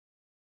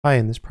Hi,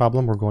 in this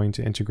problem, we're going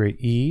to integrate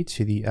e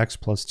to the x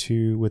plus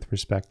 2 with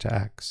respect to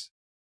x.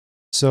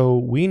 So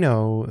we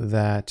know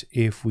that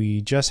if we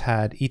just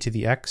had e to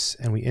the x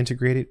and we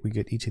integrate it, we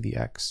get e to the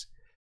x.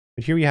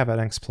 But here we have an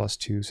x plus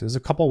 2, so there's a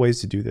couple ways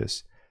to do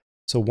this.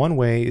 So one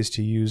way is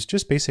to use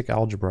just basic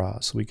algebra.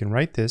 So we can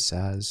write this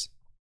as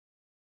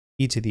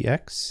e to the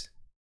x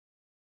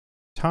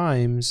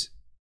times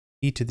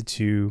e to the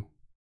 2,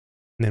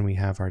 and then we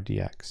have our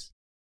dx.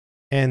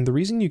 And the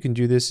reason you can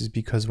do this is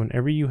because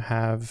whenever you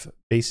have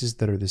bases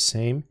that are the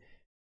same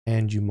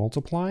and you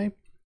multiply,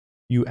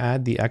 you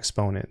add the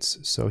exponents.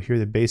 So here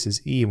the base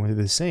is e, and when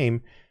they're the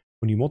same,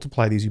 when you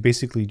multiply these, you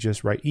basically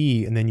just write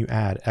e and then you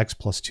add x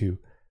plus 2,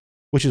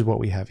 which is what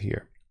we have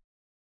here.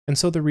 And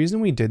so the reason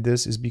we did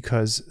this is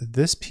because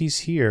this piece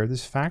here,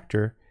 this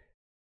factor,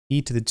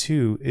 e to the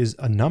 2, is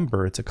a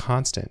number, it's a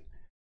constant.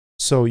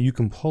 So you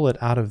can pull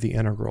it out of the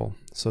integral.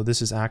 So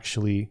this is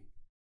actually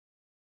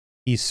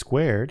e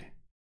squared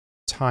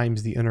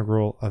times the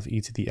integral of e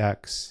to the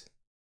x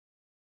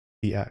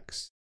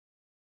dx.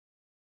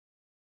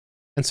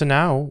 And so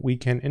now we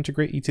can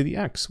integrate e to the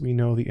x. We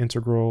know the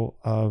integral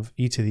of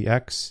e to the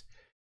x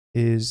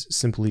is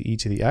simply e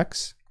to the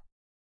x.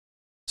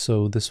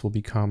 So this will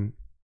become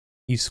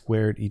e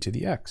squared e to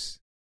the x.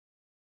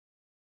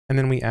 And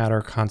then we add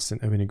our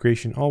constant of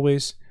integration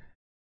always,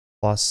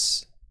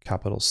 plus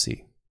capital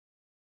C.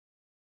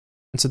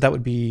 And so that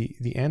would be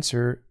the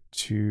answer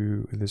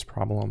to this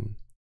problem.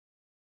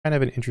 Kind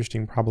of an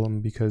interesting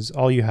problem because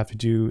all you have to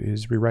do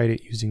is rewrite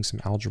it using some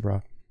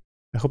algebra.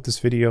 I hope this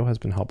video has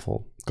been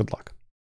helpful. Good luck.